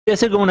Voy a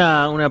hacer como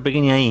una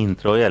pequeña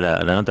intro a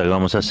la nota que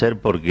vamos a hacer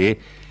porque,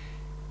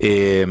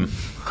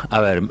 a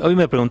ver, hoy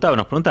nos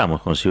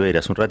preguntábamos con Sibera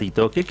hace un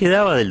ratito, ¿qué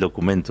quedaba del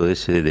documento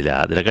ese de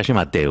la calle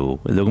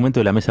Mateu, el documento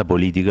de la mesa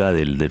política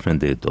del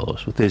Frente de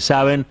Todos? Ustedes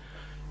saben,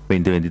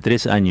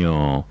 2023,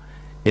 año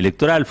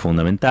electoral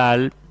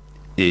fundamental,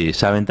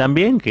 saben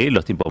también que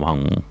los tiempos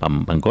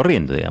van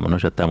corriendo, digamos, ¿no?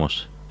 Ya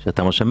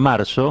estamos en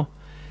marzo.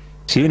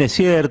 Si bien es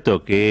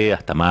cierto que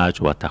hasta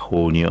mayo o hasta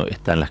junio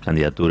están las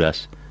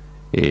candidaturas,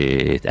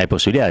 hay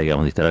posibilidad,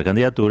 digamos, de instalar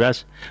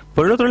candidaturas.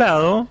 Por el otro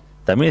lado,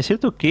 también es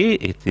cierto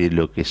que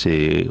lo que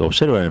se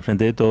observa en el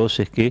Frente de Todos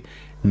es que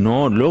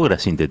no logra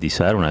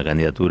sintetizar una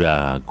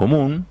candidatura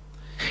común,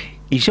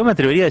 y yo me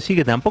atrevería a decir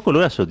que tampoco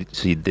logra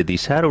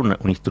sintetizar un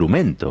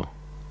instrumento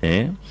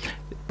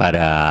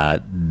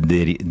para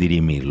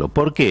dirimirlo.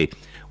 ¿Por qué?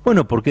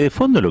 Bueno, porque de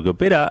fondo lo que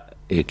opera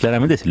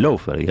claramente es el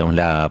lawfare, digamos,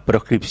 la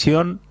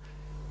proscripción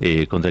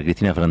contra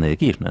Cristina Fernández de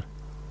Kirchner,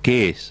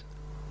 que es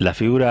la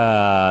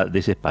figura de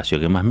ese espacio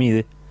que más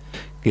mide,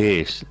 que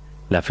es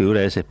la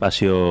figura de ese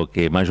espacio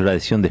que mayor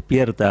adhesión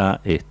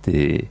despierta, es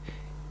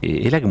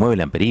la que mueve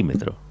el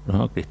amperímetro,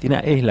 ¿no?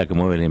 Cristina es la que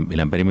mueve el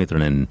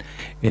amperímetro en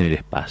el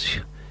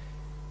espacio.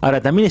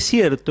 Ahora, también es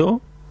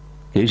cierto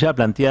que ella ha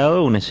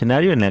planteado un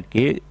escenario en el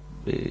que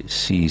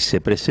si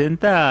se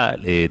presenta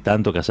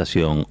tanto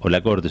Casación o la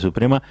Corte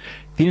Suprema,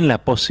 tienen la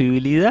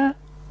posibilidad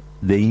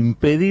de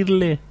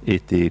impedirle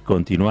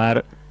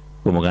continuar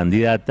como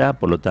candidata.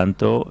 Por lo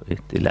tanto,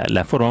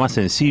 la forma más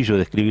sencilla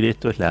de escribir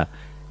esto es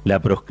la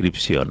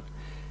proscripción.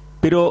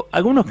 Pero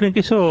algunos creen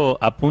que eso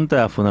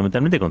apunta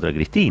fundamentalmente contra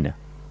Cristina.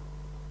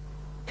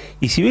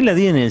 Y si bien la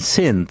tiene en el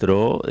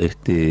centro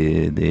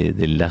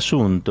del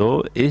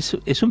asunto,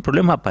 es un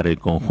problema para el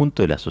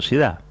conjunto de la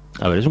sociedad.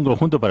 A ver, es un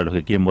conjunto para los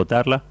que quieren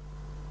votarla,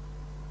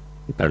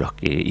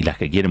 y las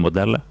que quieren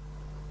votarla.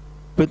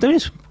 Pero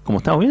también, como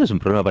estamos viendo, es un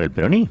problema para el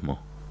peronismo.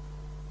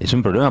 Es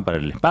un problema para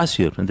el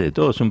espacio del Frente de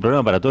Todos, es un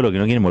problema para todos los que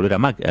no quieren volver a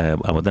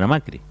votar a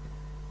Macri.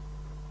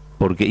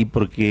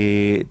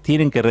 Porque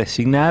tienen que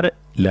resignar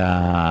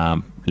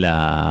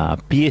la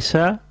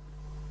pieza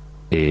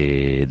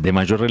de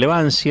mayor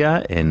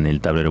relevancia en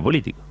el tablero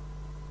político.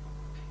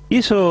 Y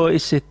eso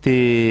es,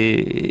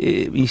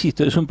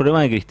 insisto, es un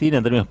problema de Cristina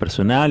en términos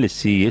personales,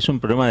 sí, es un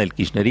problema del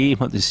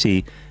kirchnerismo,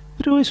 sí,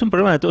 pero es un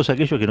problema de todos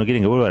aquellos que no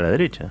quieren que vuelva a la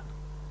derecha.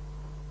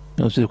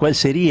 Entonces, ¿cuál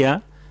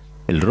sería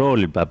el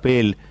rol, el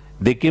papel?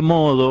 ¿De qué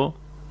modo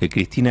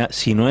Cristina,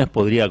 si no es,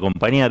 podría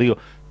acompañar? Digo,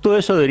 todo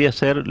eso debería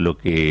ser lo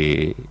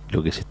que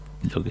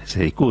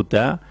se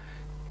discuta.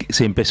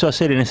 Se empezó a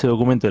hacer en ese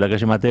documento de la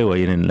calle Mateo,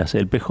 ahí en la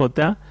sede del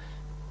PJ,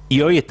 y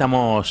hoy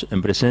estamos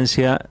en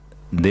presencia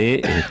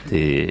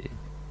de,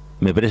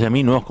 me parece a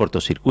mí, nuevos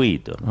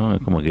cortocircuitos, ¿no?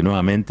 Es como que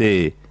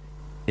nuevamente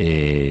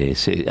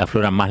se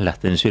afloran más las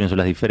tensiones o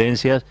las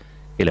diferencias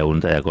que la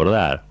voluntad de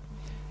acordar,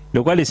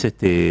 lo cual es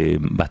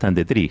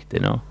bastante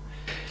triste, ¿no?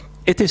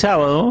 Este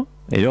sábado,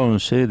 el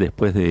 11,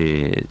 después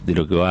de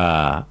lo que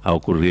va a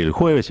ocurrir el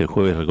jueves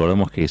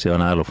recordemos que se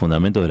van a dar los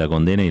fundamentos de la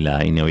condena y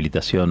la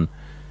inhabilitación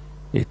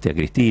a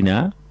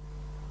Cristina.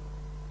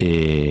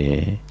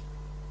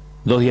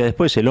 2 días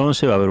después, el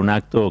 11, va a haber un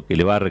acto que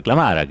le va a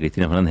reclamar a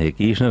Cristina Fernández de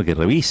Kirchner que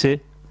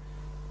revise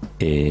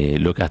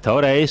lo que hasta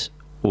ahora es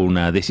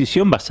una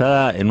decisión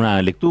basada en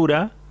una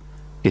lectura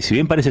que, si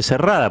bien parece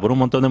cerrada por un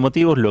montón de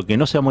motivos, lo que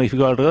no se ha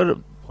modificado alrededor,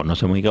 o no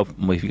se ha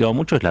modificado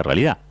mucho, es la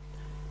realidad.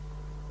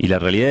 Y la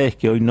realidad es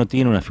que hoy no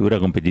tiene una figura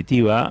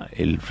competitiva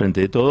el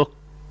Frente de Todos,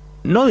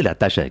 no de la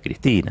talla de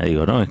Cristina,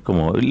 digo, ¿no? Es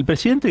como el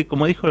presidente,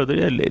 como dijo la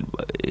autoridad,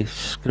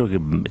 creo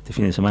que este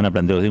fin de semana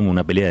planteó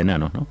una pelea de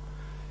enanos, ¿no?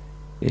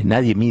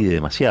 Nadie mide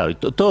demasiado. Y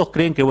todos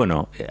creen que,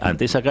 bueno,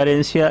 ante esa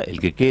carencia, el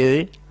que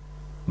quede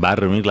va a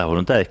reunir las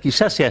voluntades.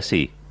 Quizás sea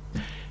así,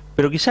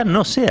 pero quizás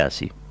no sea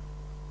así,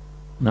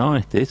 ¿no?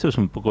 Esto es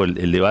un poco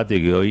el debate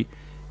que hoy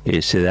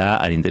se da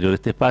al interior de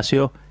este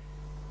espacio.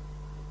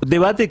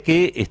 Debate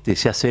que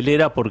se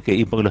acelera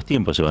porque los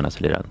tiempos se van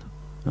acelerando,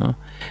 ¿no?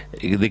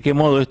 ¿De qué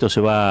modo esto se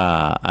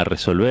va a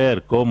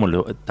resolver?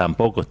 ¿Cómo?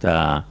 Tampoco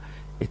está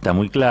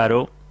muy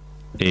claro.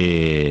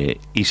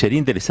 Y sería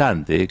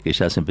interesante que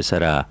ya se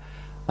empezara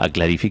a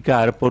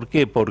clarificar. ¿Por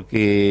qué?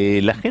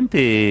 Porque la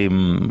gente,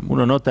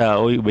 uno nota,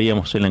 hoy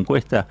veíamos en la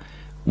encuesta,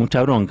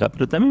 mucha bronca,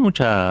 pero también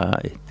mucha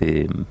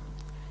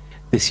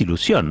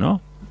desilusión,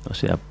 ¿no? O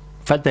sea,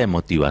 falta de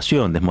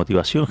motivación,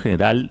 desmotivación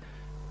general,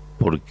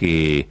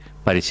 porque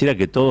pareciera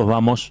que todos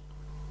vamos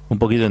un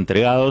poquito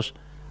entregados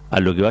a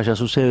lo que vaya a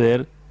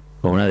suceder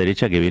con una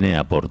derecha que viene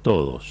a por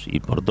todos y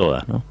por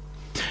todas, ¿no?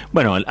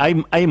 Bueno,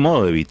 hay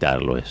modo de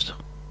evitarlo eso,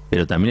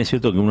 pero también es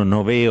cierto que uno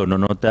no ve o no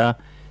nota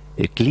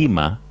el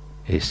clima,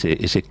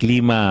 ese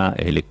clima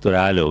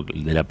electoral o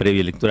de la previa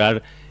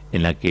electoral,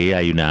 en la que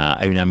hay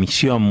una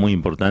misión muy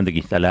importante que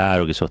instalar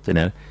o que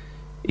sostener,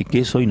 y que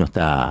eso hoy no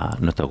está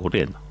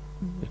ocurriendo.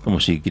 Es como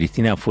si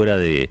Cristina fuera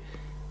de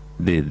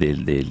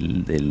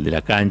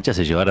la cancha,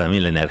 se llevara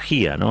también la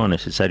energía, ¿no?,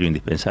 necesario,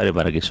 indispensable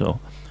para que eso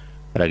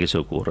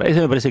ocurra. Ese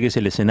me parece que es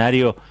el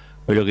escenario.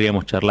 Hoy lo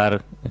queríamos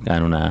charlar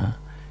acá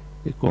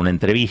con una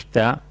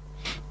entrevista,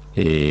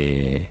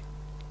 y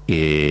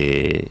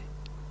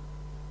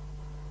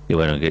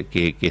bueno,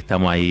 que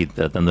estamos ahí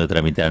tratando de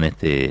tramitar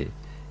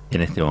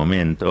en este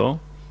momento.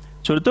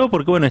 Sobre todo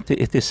porque, bueno,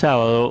 este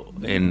sábado,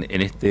 en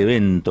este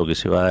evento que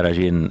se va a dar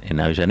allí en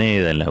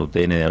Avellaneda, en la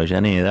UTN de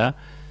Avellaneda,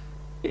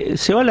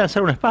 se va a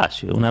lanzar un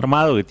espacio, un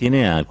armado que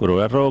tiene a Cuervo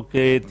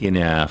Larroque,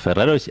 tiene a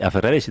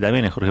Ferraresi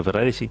también, a Jorge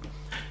Ferraresi,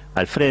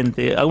 al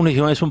frente. Algunos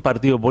dicen, ¿es un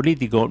partido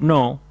político?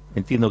 No,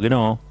 entiendo que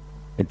no.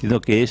 Entiendo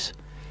que es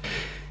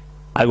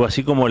algo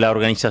así como la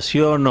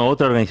organización o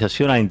otra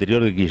organización al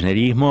interior del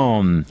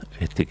kirchnerismo,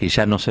 que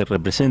ya no se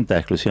representa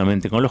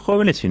exclusivamente con los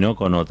jóvenes, sino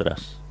con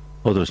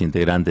otros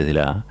integrantes de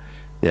la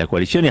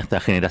coalición, y hasta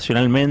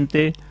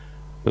generacionalmente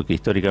lo que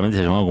históricamente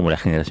se ha llamado como la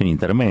generación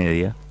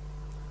intermedia.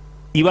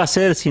 Y va a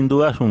ser sin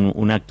dudas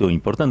un acto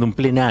importante, un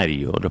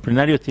plenario. Los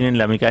plenarios tienen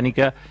la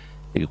mecánica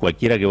de que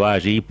cualquiera que va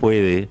allí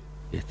puede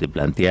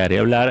plantear y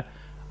hablar,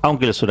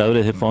 aunque los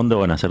oradores de fondo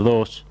van a ser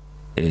dos,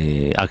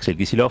 Axel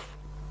Kicillof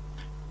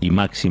y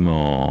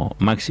Máximo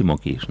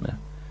Kirchner.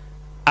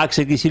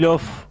 Axel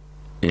Kicillof,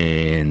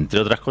 entre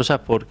otras cosas,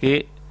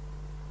 porque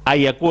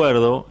hay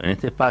acuerdo en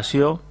este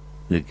espacio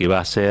de que va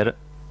a ser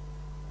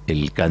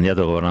el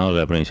candidato a gobernador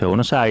de la provincia de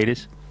Buenos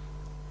Aires.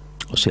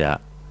 O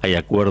sea, hay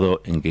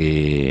acuerdo en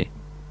que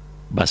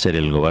va a ser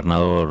el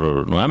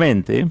gobernador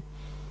nuevamente,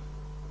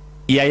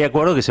 y hay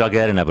acuerdo que se va a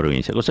quedar en la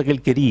provincia, cosa que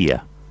él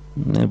quería.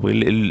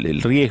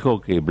 El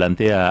riesgo que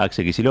plantea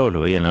Axel Kicillof,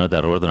 lo veía en la nota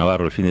de Roberto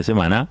Navarro el fin de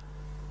semana,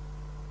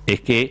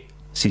 es que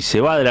si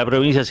se va de la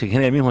provincia se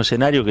genera el mismo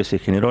escenario que se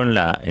generó en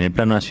el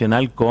plano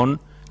nacional con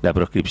la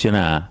proscripción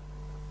a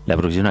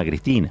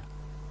Cristina.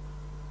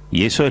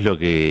 Y eso es lo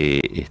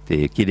que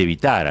quiere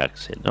evitar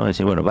Axel, ¿no?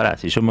 Decir, bueno, pará,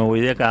 si yo me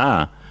voy de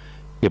acá,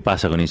 ¿qué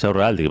pasa con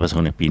Isauro Alte? ¿Qué pasa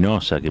con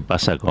Espinosa? ¿Qué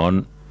pasa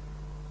con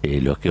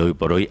los que hoy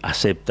por hoy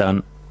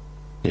aceptan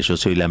que yo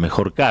soy la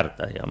mejor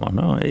carta, digamos,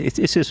 ¿no?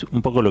 Ese es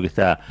un poco lo que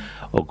está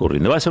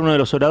ocurriendo. Va a ser uno de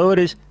los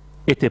oradores.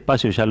 Este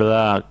espacio ya lo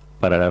da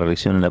para la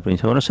reelección en la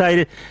provincia de Buenos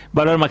Aires.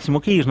 Va a hablar Máximo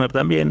Kirchner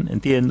también,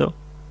 entiendo.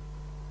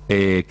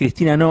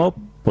 Cristina no,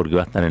 porque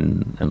va a estar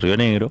en Río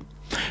Negro.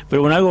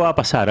 Pero bueno, algo va a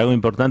pasar, algo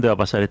importante va a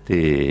pasar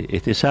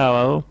este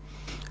sábado.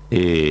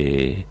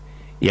 Y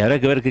habrá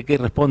que ver qué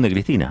responde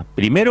Cristina.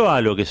 Primero, a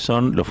lo que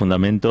son los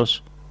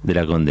fundamentos de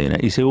la condena.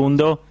 Y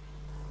segundo,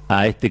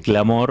 a este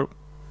clamor,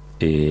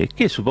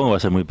 que supongo va a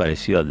ser muy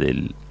parecido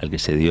al que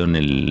se dio en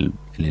el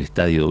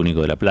Estadio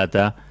Único de La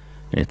Plata,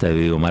 en el Estadio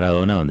Diego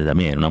Maradona, donde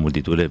también una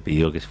multitud le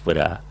pidió que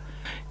fuera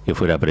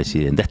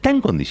presidenta. ¿Está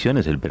en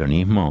condiciones el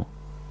peronismo?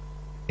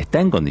 ¿Está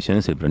en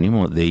condiciones el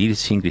peronismo de ir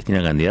sin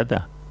Cristina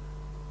candidata?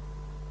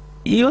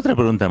 Y otra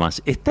pregunta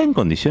más, ¿está en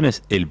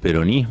condiciones el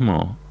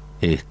peronismo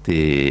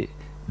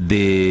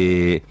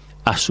de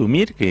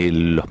asumir que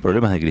los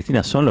problemas de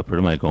Cristina son los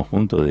problemas del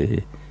conjunto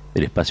del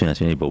espacio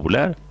nacional y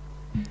popular?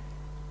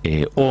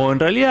 ¿O en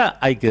realidad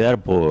hay que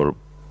dar por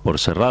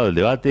cerrado el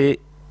debate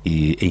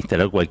e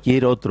instalar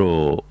cualquier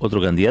otro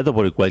candidato,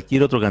 porque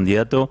cualquier otro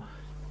candidato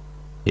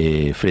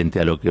frente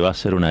a lo que va a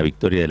ser una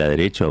victoria de la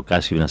derecha, o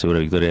casi una segura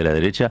victoria de la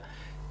derecha,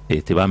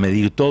 va a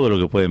medir todo lo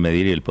que puede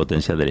medir el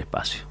potencial del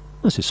espacio?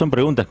 Entonces son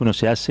preguntas que uno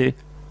se hace,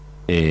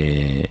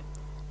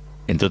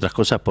 entre otras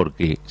cosas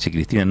porque si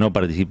Cristina no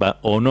participa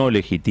o no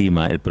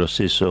legitima el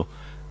proceso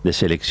de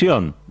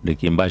selección de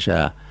quien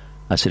vaya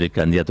a ser el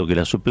candidato que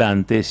la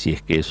suplante, si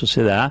es que eso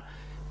se da,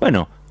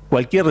 bueno,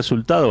 cualquier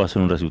resultado va a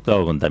ser un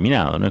resultado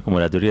contaminado, no es como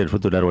la teoría del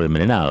fruto del árbol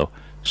envenenado.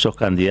 Sos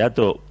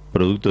candidato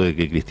producto de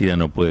que Cristina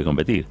no puede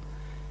competir.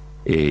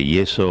 Y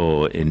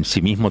eso en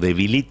sí mismo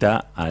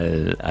debilita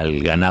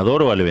al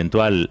ganador o al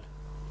eventual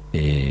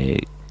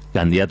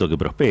candidato que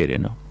prospere,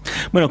 ¿no?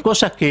 Bueno,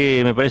 cosas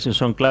que me parecen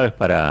son claves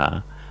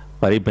para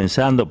ir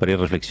pensando, para ir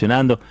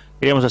reflexionando.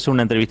 Queríamos hacer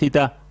una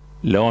entrevistita,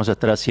 lo vamos a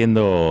estar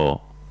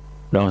haciendo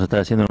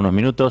en unos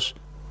minutos,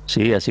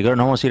 ¿sí? Así que ahora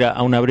nos vamos a ir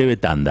a una breve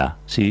tanda,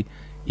 ¿sí?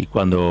 Y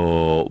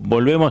cuando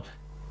volvemos,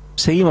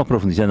 seguimos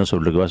profundizando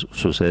sobre lo que va a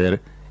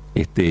suceder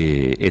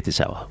este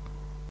sábado.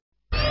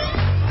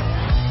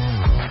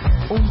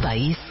 Un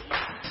país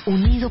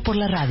unido por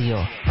la radio.